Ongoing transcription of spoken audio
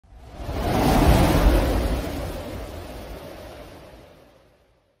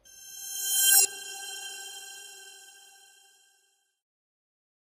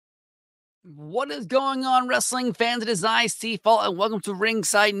What is going on, wrestling fans? It is I, Steve Fault, and welcome to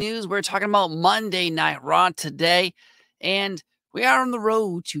Ringside News. We're talking about Monday Night Raw today, and we are on the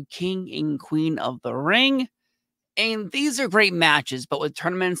road to King and Queen of the Ring. And these are great matches, but with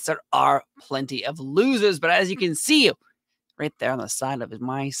tournaments, there are plenty of losers. But as you can see right there on the side of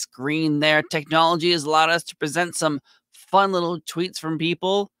my screen there, technology has allowed us to present some fun little tweets from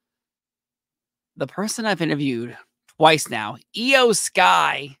people. The person I've interviewed twice now, Io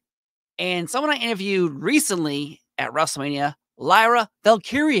Sky, and someone I interviewed recently at WrestleMania, Lyra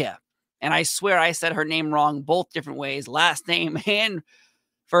Valkyria. And I swear I said her name wrong both different ways, last name and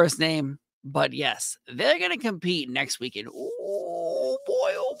first name. But yes, they're going to compete next weekend. Oh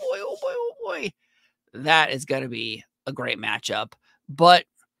boy, oh boy, oh boy, oh boy. That is going to be a great matchup. But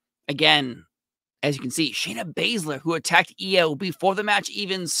again, as you can see, Shayna Baszler, who attacked Io before the match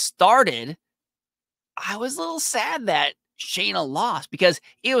even started, I was a little sad that Shayna lost because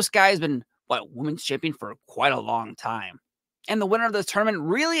Io Sky has been, women's champion for quite a long time. And the winner of this tournament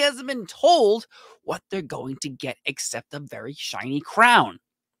really hasn't been told what they're going to get except a very shiny crown.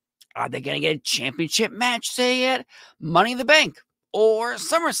 Are they going to get a championship match, say at Money in the Bank or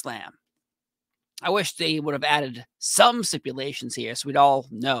SummerSlam? I wish they would have added some stipulations here so we'd all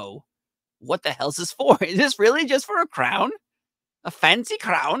know what the hell's this for. Is this really just for a crown? A fancy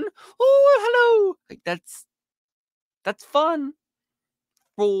crown? Oh, hello. Like that's fun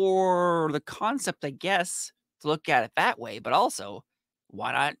for the concept, I guess, to look at it that way. But also,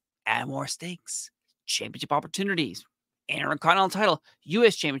 why not add more stakes, championship opportunities, Intercontinental title,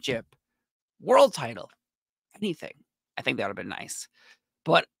 U.S. Championship, World title, anything? I think that would have been nice.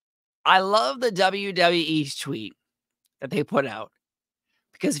 But I love the WWE's tweet that they put out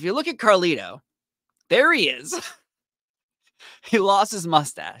because if you look at Carlito, there he is. He lost his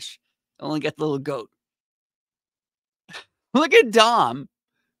mustache. Only get the little goat. Look at Dom.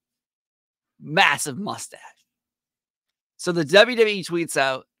 Massive mustache. So the WWE tweets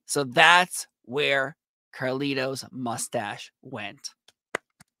out, so that's where Carlito's mustache went.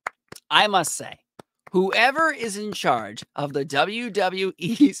 I must say, whoever is in charge of the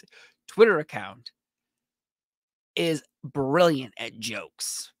WWE's Twitter account is brilliant at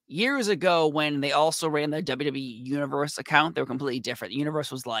jokes. Years ago, when they also ran the WWE Universe account, they were completely different. The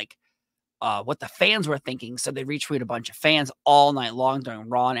Universe was like what the fans were thinking, so they retweet a bunch of fans all night long during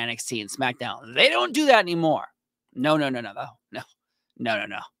Raw and NXT and SmackDown. They don't do that anymore. No.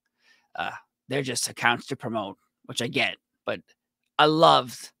 They're just accounts to promote, which I get, but I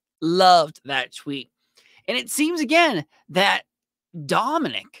loved that tweet. And it seems again that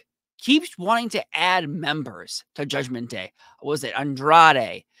Dominic keeps wanting to add members to Judgment Day. Was it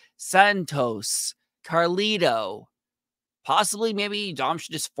Andrade, Santos, Carlito? Possibly, maybe Dom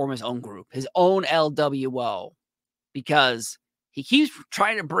should just form his own group, his own LWO, because he keeps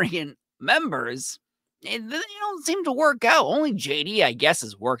trying to bring in members, and they don't seem to work out. Only JD, I guess,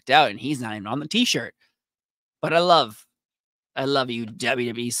 has worked out, and he's not even on the t-shirt. But I love you,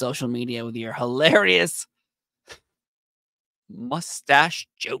 WWE social media, with your hilarious mustache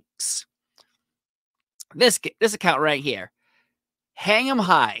jokes. This account right here, Hang 'em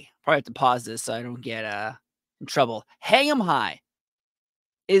High. Probably have to pause this so I don't get in trouble. Hang 'em High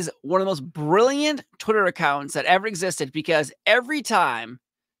is one of the most brilliant Twitter accounts that ever existed because every time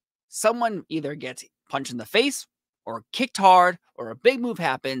someone either gets punched in the face or kicked hard or a big move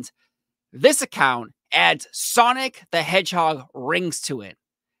happens, this account adds Sonic the Hedgehog rings to it.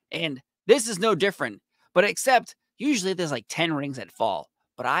 And this is no different, but except usually there's like 10 rings that fall.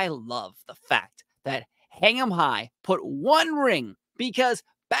 But I love the fact that Hang 'em High put one ring because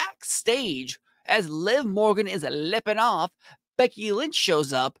backstage, as Liv Morgan is lipping off, Becky Lynch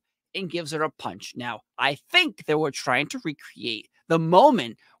shows up and gives her a punch. Now, I think they were trying to recreate the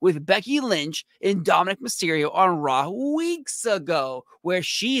moment with Becky Lynch and Dominic Mysterio on Raw weeks ago, where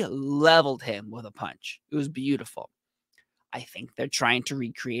she leveled him with a punch. It was beautiful. I think they're trying to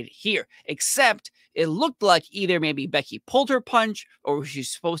recreate it here, except it looked like either maybe Becky pulled her punch or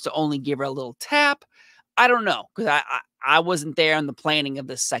she's supposed to only give her a little tap. I don't know, because I wasn't there in the planning of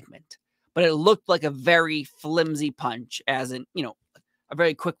this segment, but it looked like a very flimsy punch, as in, a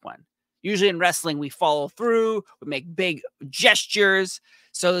very quick one. Usually in wrestling, we follow through, we make big gestures,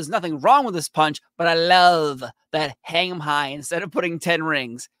 so there's nothing wrong with this punch, but I love that Hang 'em High, instead of putting 10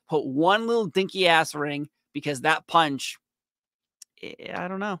 rings, put one little dinky ass ring, because that punch, I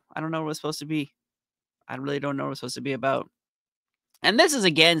don't know. I don't know what it's supposed to be. I really don't know what it's supposed to be about. And this is,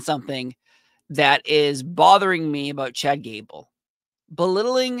 again, something that is bothering me about Chad Gable.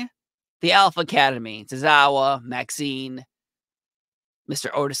 Belittling the Alpha Academy, Tozawa, Maxine, Mr.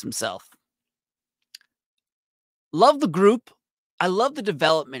 Otis himself. Love the group. I love the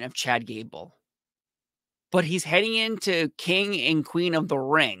development of Chad Gable, but he's heading into King and Queen of the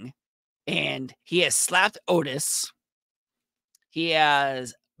Ring, and he has slapped Otis. He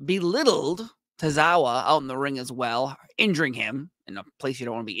has belittled Tozawa out in the ring as well, injuring him in a place you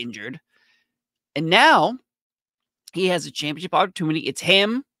don't want to be injured. And now he has a championship opportunity. It's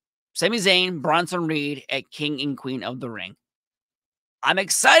him, Sami Zayn, Bronson Reed at King and Queen of the Ring. I'm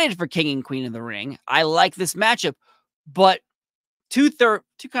excited for King and Queen of the Ring. I like this matchup, but two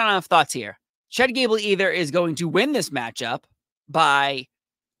kind of thoughts here. Chad Gable either is going to win this matchup by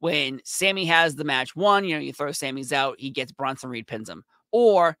when Sammy has the match won, you throw Sammy's out, he gets Bronson Reed, pins him.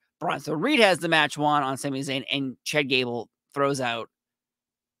 Or Bronson Reed has the match won on Sami Zayn, and Chad Gable throws out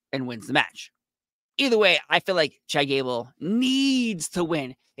and wins the match. Either way, I feel like Chad Gable needs to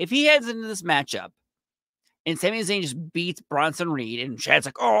win. If he heads into this matchup and Sami Zayn just beats Bronson Reed and Chad's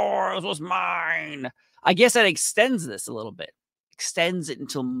like, oh, this was mine, I guess that extends this a little bit. Extends it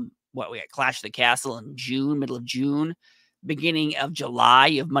until, we got Clash of the Castle in June, middle of June, beginning of July,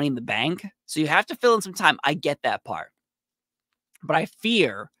 you have Money in the Bank. So you have to fill in some time. I get that part. But I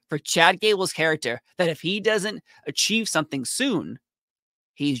fear for Chad Gable's character that if he doesn't achieve something soon,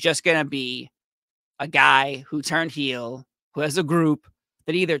 he's just going to be a guy who turned heel, who has a group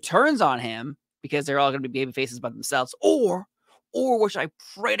that either turns on him because they're all going to be baby faces by themselves, or which I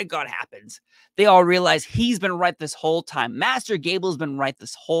pray to God happens, they all realize he's been right this whole time. Master Gable's been right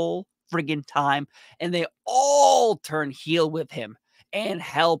this whole friggin' time, and they all turn heel with him and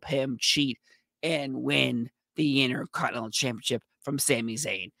help him cheat and win the Intercontinental Championship from Sami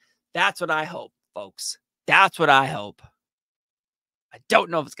Zayn. That's what I hope, folks. That's what I hope. I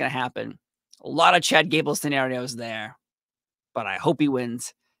don't know if it's going to happen. A lot of Chad Gable scenarios there, but I hope he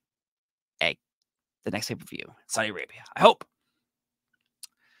wins at the next pay-per-view in Saudi Arabia. I hope.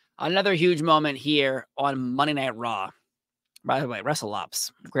 Another huge moment here on Monday Night Raw. By the way,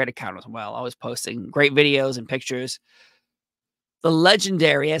 WrestleOps, great account as well. Always posting great videos and pictures. The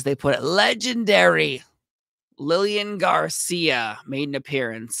legendary, as they put it, legendary Lillian Garcia made an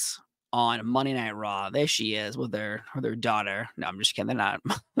appearance on Monday Night Raw. There she is with her daughter. No, I'm just kidding. They're not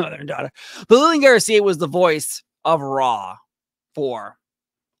mother and daughter. But Lillian Garcia was the voice of Raw for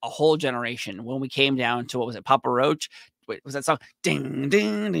a whole generation. When we came down to, what was it, Papa Roach? Wait, was that song? Ding,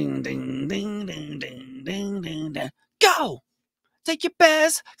 ding, ding, ding, ding, ding, ding, ding, ding, ding. Go! Take your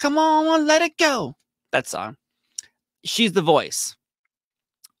best. Come on, let it go. That song. She's the voice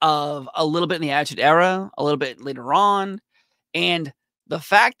of a little bit in the Attitude Era, a little bit later on. And the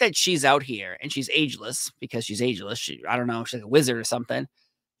fact that she's out here and she's ageless, because she's ageless, I don't know, she's like a wizard or something.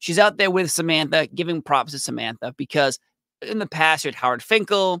 She's out there with Samantha, giving props to Samantha, because in the past you had Howard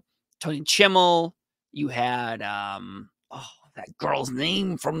Finkel, Tony Chimmel, you had that girl's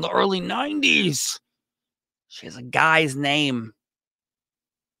name from the early 90s. She has a guy's name.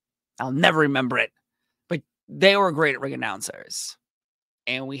 I'll never remember it. But they were great at ring announcers.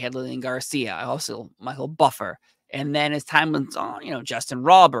 And we had Lillian Garcia, also Michael Buffer. And then as time went on, Justin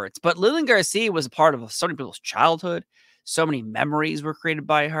Roberts. But Lillian Garcia was a part of so many people's childhood. So many memories were created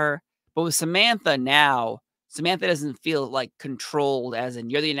by her. But with Samantha now, Samantha doesn't feel like controlled, as in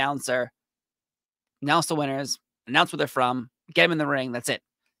you're the announcer, announce the winners, announce where they're from, get them in the ring, that's it.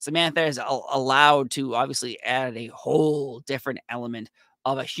 Samantha is allowed to obviously add a whole different element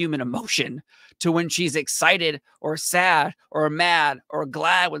of a human emotion to when she's excited or sad or mad or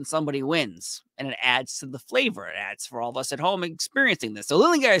glad when somebody wins. And it adds to the flavor. It adds for all of us at home experiencing this. So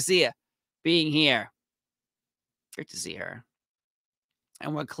Lillian Garcia being here, great to see her.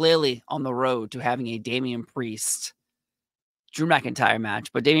 And we're clearly on the road to having a Damian Priest, Drew McIntyre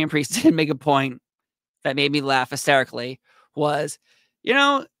match. But Damian Priest did make a point that made me laugh hysterically, was,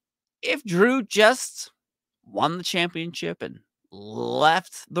 if Drew just won the championship and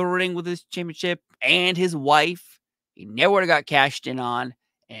left the ring with his championship and his wife, he never would have got cashed in on,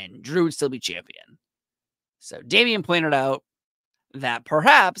 and Drew would still be champion. So Damian pointed out that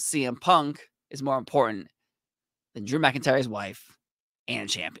perhaps CM Punk is more important than Drew McIntyre's wife and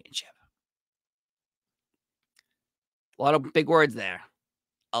championship. A lot of big words there.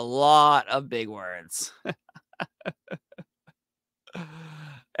 A lot of big words.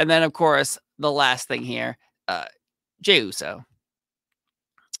 And then, of course, the last thing here, Jey Uso.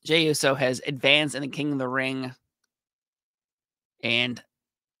 Jey Uso has advanced in the King of the Ring. And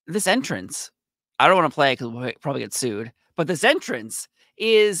this entrance, I don't want to play it because we'll probably get sued. But this entrance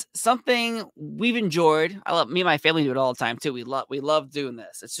is something we've enjoyed. Me and my family do it all the time too. We love doing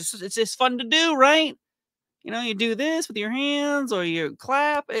this. It's just fun to do, right? You do this with your hands or you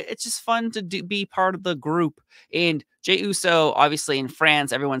clap. It's just fun to be part of the group. And Jey Uso, obviously in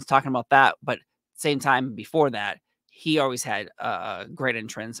France, everyone's talking about that. But same time before that, he always had a great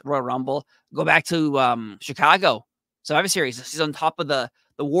entrance. Royal Rumble. Go back to Chicago Survivor Series. He's on top of the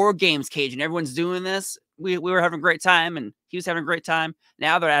War Games cage, and everyone's doing this. We were having a great time, and he was having a great time.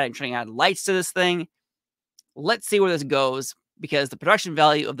 Now they're trying to add lights to this thing. Let's see where this goes, because the production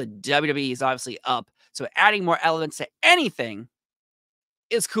value of the WWE is obviously up. So adding more elements to anything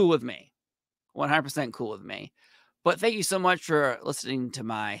is cool with me. 100% cool with me. But thank you so much for listening to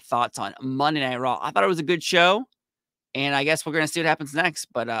my thoughts on Monday Night Raw. I thought it was a good show, and I guess we're going to see what happens next.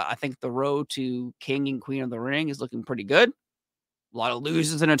 But I think the road to King and Queen of the Ring is looking pretty good. A lot of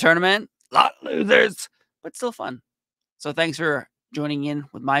losers in a tournament. A lot of losers, but still fun. So thanks for joining in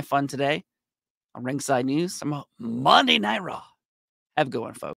with my fun today on Ringside News. I'm Monday Night Raw. Have a good one, folks.